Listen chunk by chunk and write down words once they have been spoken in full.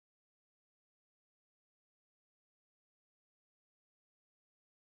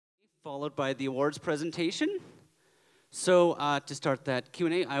followed by the awards presentation. So to start that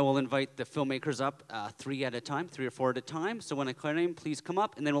Q&A, I will invite the filmmakers up three or four at a time. So when I call your name, please come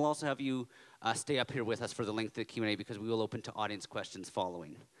up, and then we'll also have you stay up here with us for the length of the Q&A because we will open to audience questions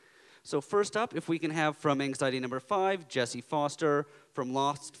following. So first up, if we can have from Anxiety Number 5, Jesse Foster, from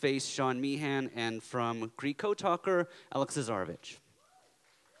Lost Face, Sean Meehan, and from Greek Co-Talker, Alex Zazarovich.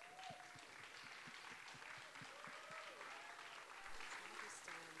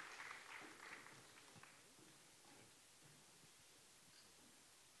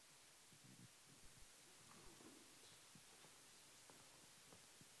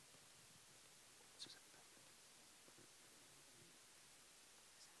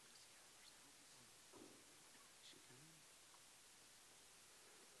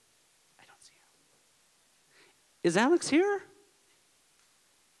 Is Alex here?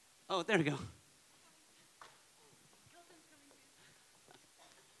 Oh, there we go.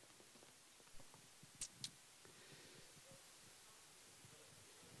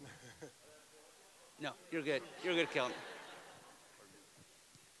 No, you're good. You're good, Kelton.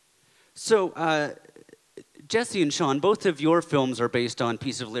 So, Jesse and Sean, both of your films are based on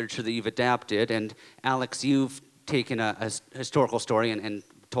pieces of literature that you've adapted, and Alex, you've taken a historical story and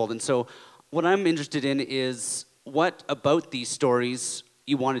told. And so, what I'm interested in is what about these stories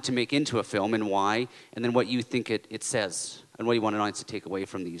you wanted to make into a film and why, and then what you think it says, and what you want an audience to take away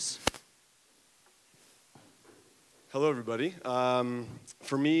from these. Hello, everybody.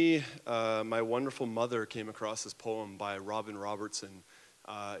 For me, my wonderful mother came across this poem by Robin Robertson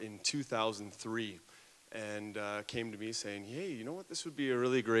in 2003 and came to me saying, hey, you know what, this would be a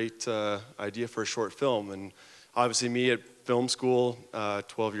really great idea for a short film. And obviously me at film school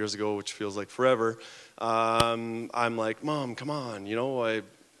 12 years ago, which feels like forever, I'm like, Mom, come on, you know, I'm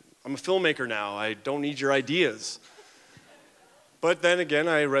a filmmaker now. I don't need your ideas. But then again,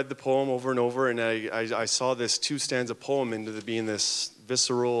 I read the poem over and over, and I saw this two-stanza poem into being this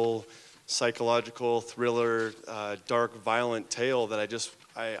visceral, psychological, thriller, dark, violent tale that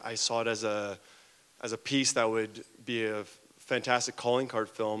I saw it as a piece that would be a fantastic calling card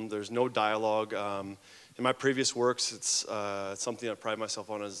film. There's no dialogue. In my previous works, it's something I pride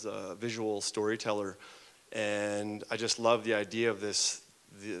myself on as a visual storyteller, and I just love the idea of this,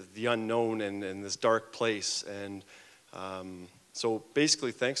 the unknown and this dark place. And so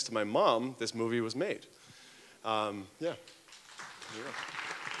basically, thanks to my mom, this movie was made. Yeah.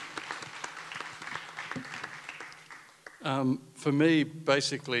 For me,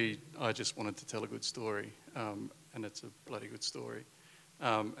 basically, I just wanted to tell a good story, and it's a bloody good story.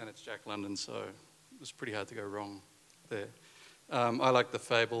 And it's Jack London, so it was pretty hard to go wrong there. I liked the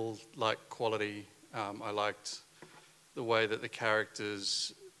fable-like quality. I liked the way that the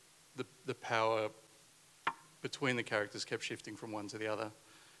characters, the power between the characters kept shifting from one to the other.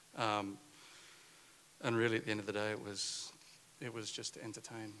 And really, at the end of the day, it was just to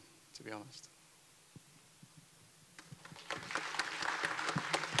entertain, to be honest.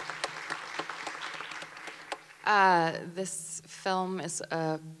 This film is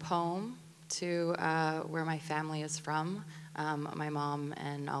a poem to where my family is from. My mom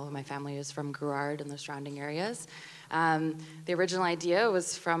and all of my family is from Grouard and the surrounding areas. The original idea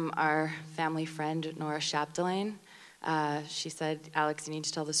was from our family friend, Nora Chapdelaine. She said, Alex, you need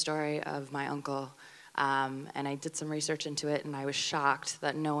to tell the story of my uncle. And I did some research into it, and I was shocked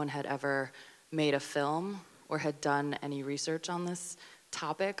that no one had ever made a film or had done any research on this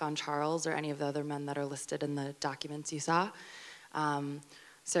topic, on Charles or any of the other men that are listed in the documents you saw.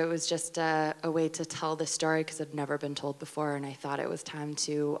 So it was just a way to tell the story because it had never been told before, and I thought it was time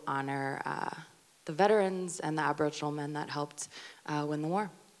to honor the veterans and the Aboriginal men that helped win the war.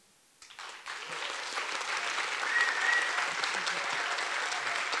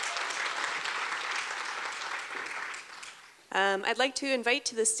 I'd like to invite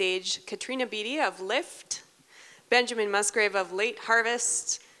to the stage Katrina Beatty of Lift, Benjamin Musgrave of Late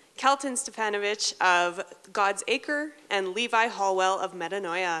Harvest, Kelton Stefanovic of God's Acre, and Levi Hallwell of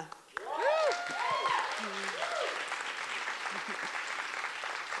Metanoia.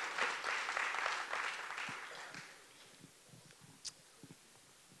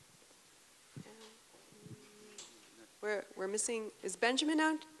 We're missing, is Benjamin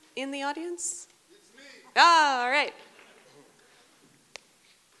out in the audience? It's me. Ah, all right.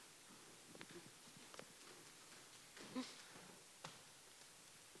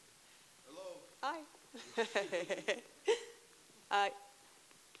 Hi.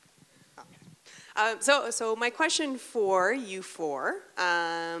 So my question for you four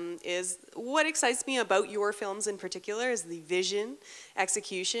is, what excites me about your films in particular is the vision,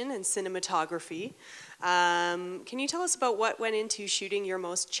 execution, and cinematography. Can you tell us about what went into shooting your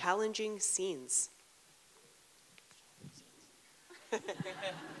most challenging scenes?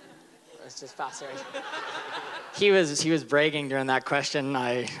 It's just faster. He was bragging during that question.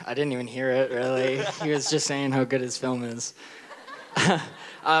 I didn't even hear it, really. He was just saying how good his film is.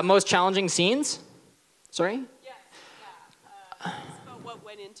 Most challenging scenes? Sorry? Yes. Yeah. About what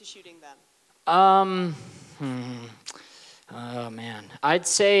went into shooting them. Oh, man. I'd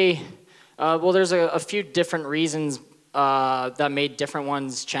say, well, there's a few different reasons that made different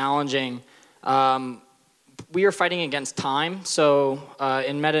ones challenging. We were fighting against time. So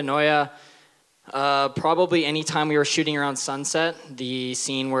in Metanoia, probably any time we were shooting around sunset, the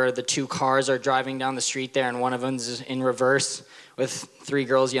scene where the two cars are driving down the street there and one of them's is in reverse with three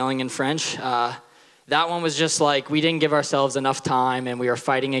girls yelling in French, that one was just like, we didn't give ourselves enough time and we were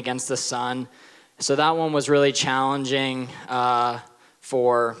fighting against the sun. So that one was really challenging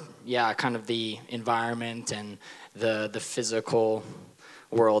for, yeah, kind of the environment and the physical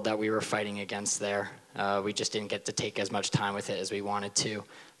world that we were fighting against there. We just didn't get to take as much time with it as we wanted to,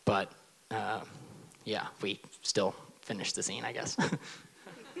 but yeah, we still finished the scene, I guess.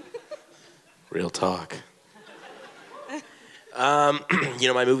 Real talk. You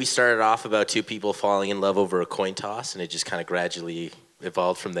know, my movie started off about two people falling in love over a coin toss, and it just kind of gradually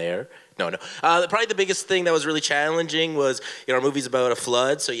evolved from there. No. Probably the biggest thing that was really challenging was, you know, our movie's about a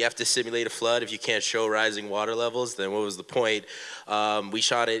flood, so you have to simulate a flood. If you can't show rising water levels, then what was the point? We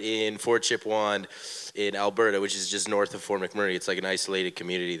shot it in Fort Chipewyan in Alberta, which is just north of Fort McMurray. It's like an isolated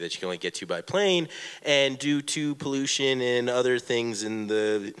community that you can only get to by plane, and due to pollution and other things in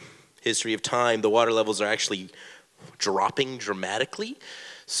the history of time, the water levels are actually dropping dramatically.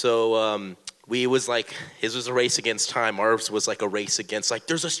 So it was like, his was a race against time. Ours was like a race against, like,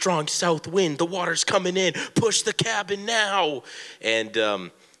 there's a strong south wind, the water's coming in, push the cabin now. And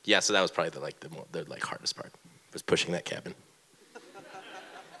yeah, so that was probably the hardest part, was pushing that cabin.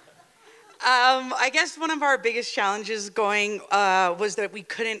 I guess one of our biggest challenges going was that we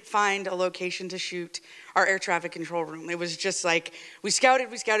couldn't find a location to shoot our air traffic control room. It was just like, we scouted.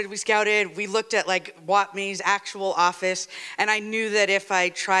 We looked at like Watt May's actual office, and I knew that if I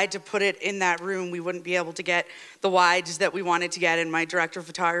tried to put it in that room, we wouldn't be able to get the wides that we wanted to get, and my director of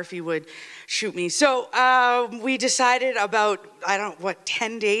photography would shoot me. So we decided about,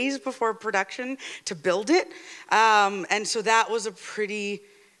 10 days before production to build it. And so that was a pretty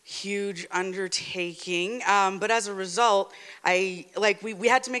huge undertaking, but as a result, we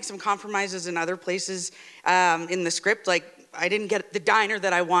had to make some compromises in other places in the script. Like, I didn't get the diner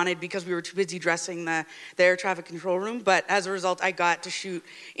that I wanted because we were too busy dressing the air traffic control room, but as a result, I got to shoot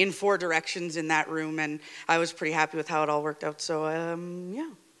in 4 directions in that room, and I was pretty happy with how it all worked out, so yeah.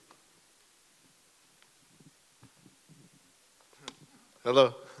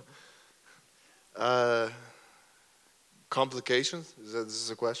 Hello. Complications? This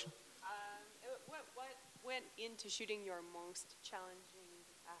is a question? What went into shooting your most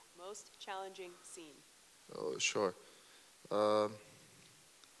challenging scene? Oh, sure. I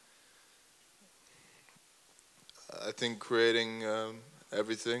think creating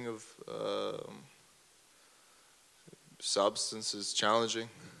everything of substance is challenging.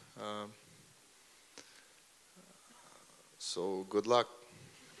 So good luck.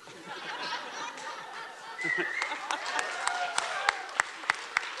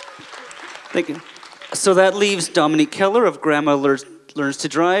 Thank you. So that leaves Dominique Keller of Grandma Learns to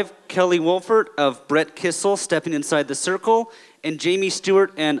Drive, Kelly Wolfert of Brett Kissel, Stepping Inside the Circle, and Jamie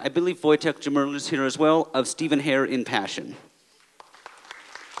Stewart, and I believe Wojtek Jamerl is here as well, of Stephen Hare in Passion.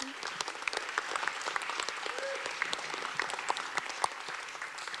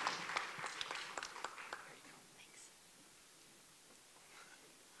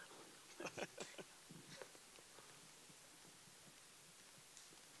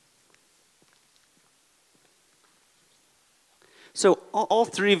 So all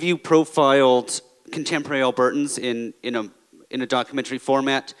three of you profiled contemporary Albertans in a documentary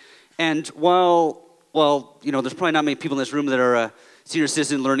format, and while you know there's probably not many people in this room that are senior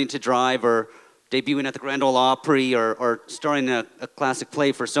citizen learning to drive or debuting at the Grand Ole Opry or starring in a classic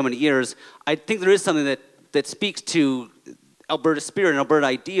play for so many years, I think there is something that speaks to Alberta spirit and Alberta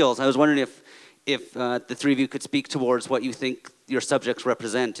ideals. I was wondering if the three of you could speak towards what you think your subjects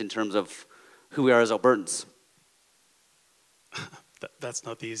represent in terms of who we are as Albertans. That's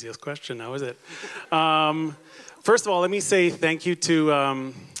not the easiest question now, is it? First of all, let me say thank you to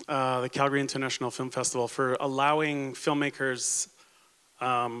the Calgary International Film Festival for allowing filmmakers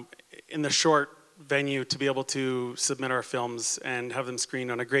in the short venue to be able to submit our films and have them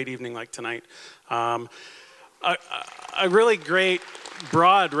screened on a great evening like tonight. A really great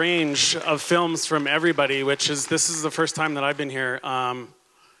broad range of films from everybody, this is the first time that I've been here,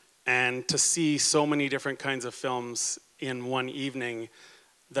 and to see so many different kinds of films in one evening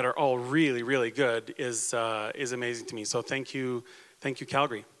that are all really, really good is amazing to me. So thank you,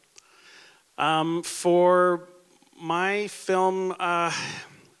 Calgary. For my film,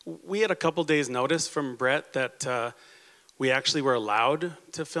 we had a couple days notice from Brett that we actually were allowed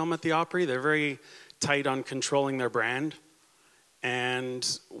to film at the Opry. They're very tight on controlling their brand. And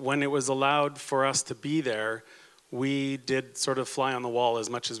when it was allowed for us to be there, we did sort of fly on the wall as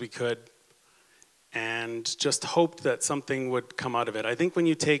much as we could and just hoped that something would come out of it. I think when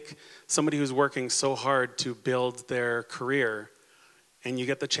you take somebody who's working so hard to build their career and you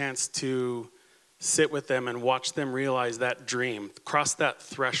get the chance to sit with them and watch them realize that dream, cross that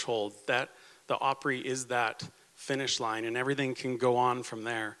threshold, that the Opry is that finish line and everything can go on from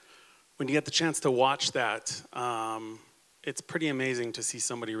there. When you get the chance to watch that, it's pretty amazing to see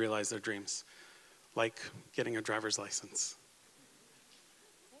somebody realize their dreams, like getting a driver's license.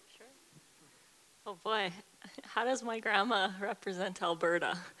 Sure. Oh boy, how does my grandma represent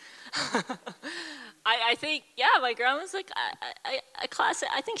Alberta? I think, yeah, my grandma's like a classic.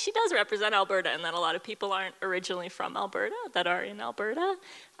 I think she does represent Alberta, and that a lot of people aren't originally from Alberta that are in Alberta,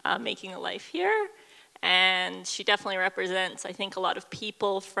 making a life here. And she definitely represents, I think, a lot of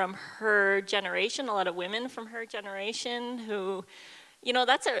people from her generation, a lot of women from her generation who, you know,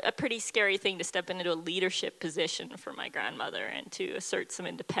 that's a pretty scary thing to step into a leadership position for my grandmother and to assert some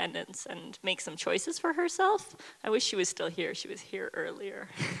independence and make some choices for herself. I wish she was still here. She was here earlier.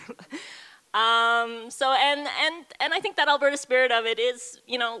 And I think that Alberta spirit of it is,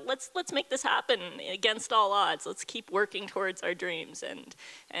 you know, let's make this happen against all odds. Let's keep working towards our dreams. And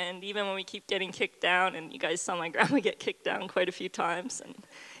even when we keep getting kicked down, and you guys saw my grandma get kicked down quite a few times, and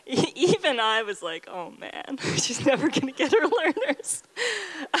even I was like, oh man, she's never gonna get her learners.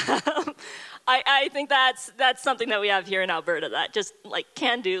 I think that's something that we have here in Alberta, that just like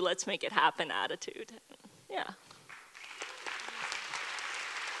can do, let's make it happen attitude. Yeah.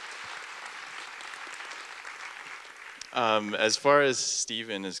 As far as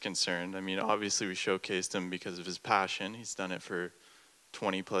Stephen is concerned, I mean, obviously we showcased him because of his passion. He's done it for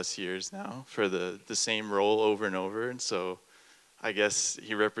 20 plus years now for the same role over and over. And so I guess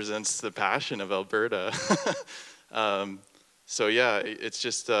he represents the passion of Alberta. So yeah, it's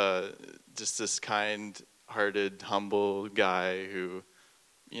just this kind-hearted, humble guy who,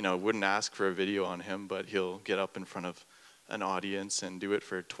 you know, wouldn't ask for a video on him, but he'll get up in front of an audience and do it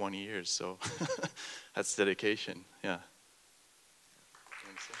for 20 years. So that's dedication, yeah.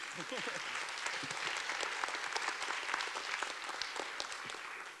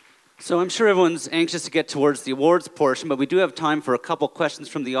 So I'm sure everyone's anxious to get towards the awards portion, but we do have time for a couple questions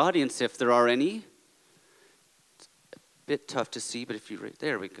from the audience if there are any. It's a bit tough to see, but if you right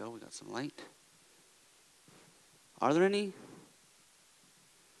there we go, we got some light. Are there any?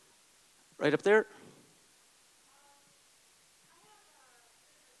 Right up there?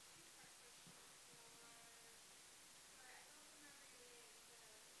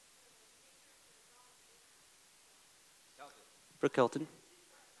 For Kelton.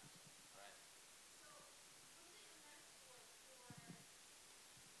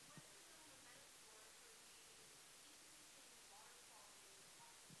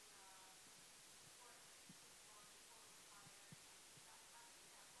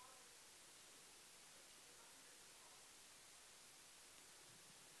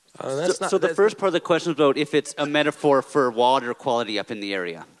 So the first part of the question was about if it's a metaphor for water quality up in the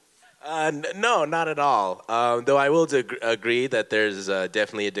area. No, not at all. Though I will agree that there's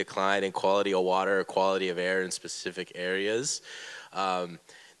definitely a decline in quality of water, quality of air in specific areas.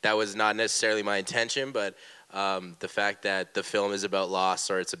 That was not necessarily my intention, but the fact that the film is about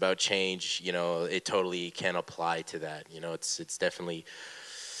loss or it's about change, you know, it totally can apply to that. You know, it's definitely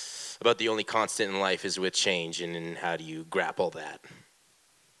about the only constant in life is with change, and how do you grapple that?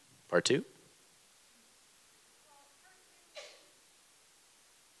 Part two?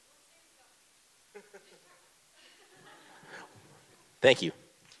 Thank you.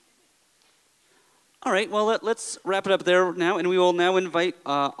 All right, well, let's wrap it up there now, and we will now invite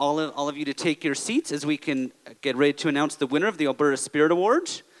all of you to take your seats as we can get ready to announce the winner of the Alberta Spirit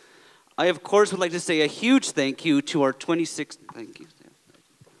Awards. I, of course, would like to say a huge thank you to our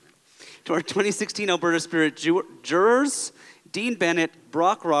 2016 Alberta Spirit jurors, Dean Bennett,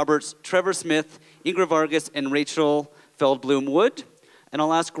 Brock Roberts, Trevor Smith, Ingrid Vargas, and Rachel Feldblum-Wood, And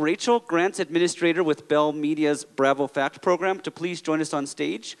I'll ask Rachel, Grants Administrator with Bell Media's Bravo Fact program, to please join us on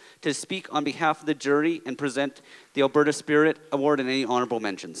stage to speak on behalf of the jury and present the Alberta Spirit Award and any honorable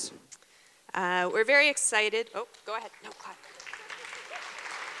mentions. We're very excited. Oh, go ahead. No, clap.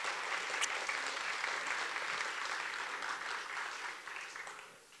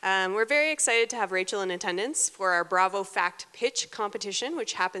 We're very excited to have Rachel in attendance for our Bravo Fact Pitch competition,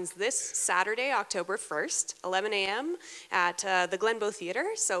 which happens this Saturday, October 1st, 11 a.m. at the Glenbow Theatre.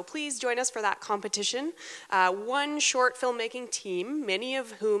 So please join us for that competition. One short filmmaking team, many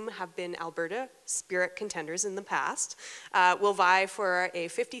of whom have been Alberta Spirit contenders in the past, will vie for a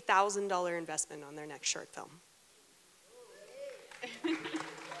 $50,000 investment on their next short film.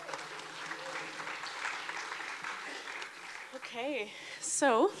 Okay,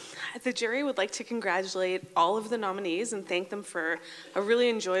 so the jury would like to congratulate all of the nominees and thank them for a really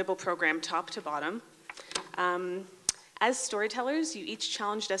enjoyable program, top to bottom. As storytellers, you each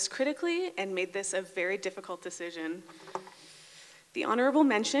challenged us critically and made this a very difficult decision. The honorable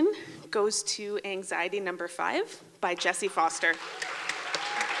mention goes to Anxiety Number 5 by Jessie Foster.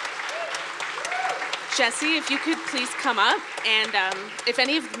 Jessie, if you could please come up, and if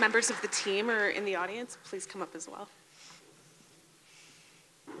any of the members of the team are in the audience, please come up as well.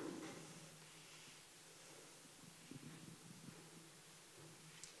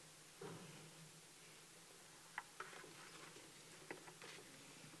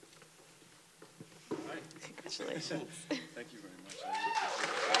 Congratulations. Thank you very much.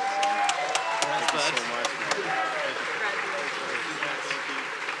 Thank you so much.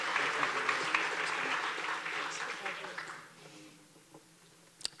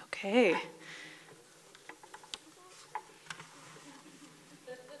 Okay.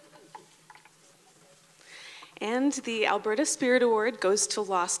 And the Alberta Spirit Award goes to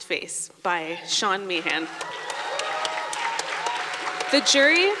Lost Face by Sean Meehan. The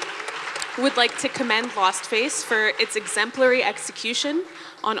jury would like to commend Lost Face for its exemplary execution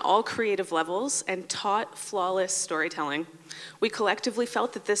on all creative levels and taut, flawless storytelling. We collectively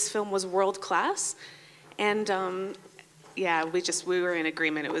felt that this film was world-class, and yeah, we were in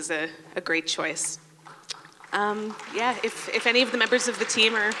agreement. It was a great choice. Yeah, if any of the members of the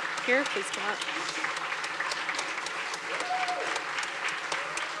team are here, please come up.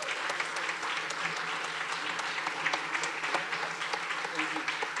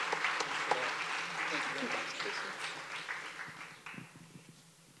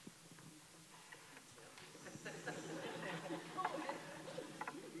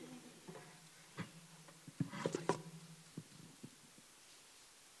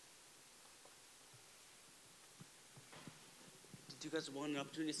 Do you guys want an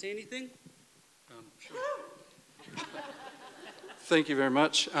opportunity to say anything? Sure. Thank you very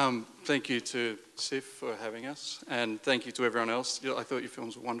much. Thank you to SIF for having us, and thank you to everyone else. I thought your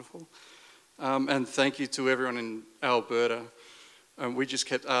films were wonderful. And thank you to everyone in Alberta. We just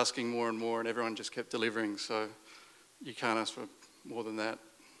kept asking more and more, and everyone just kept delivering, so you can't ask for more than that.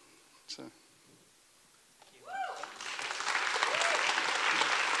 So.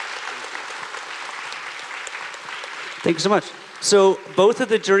 Thank you so much. So both of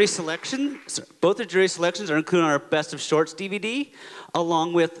the jury selections are included on our Best of Shorts DVD,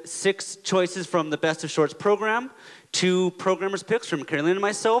 along with 6 choices from the Best of Shorts program, 2 programmers' picks from Carolyn and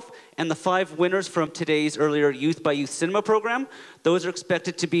myself, and the 5 winners from today's earlier Youth by Youth Cinema program. Those are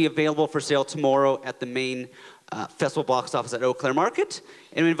expected to be available for sale tomorrow at the main festival box office at Eau Claire Market.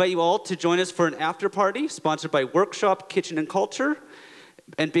 And we invite you all to join us for an after party sponsored by Workshop Kitchen and Culture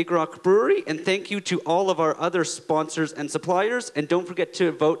and Big Rock Brewery, and thank you to all of our other sponsors and suppliers, and don't forget to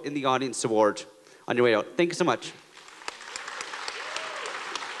vote in the audience award on your way out. Thank you so much.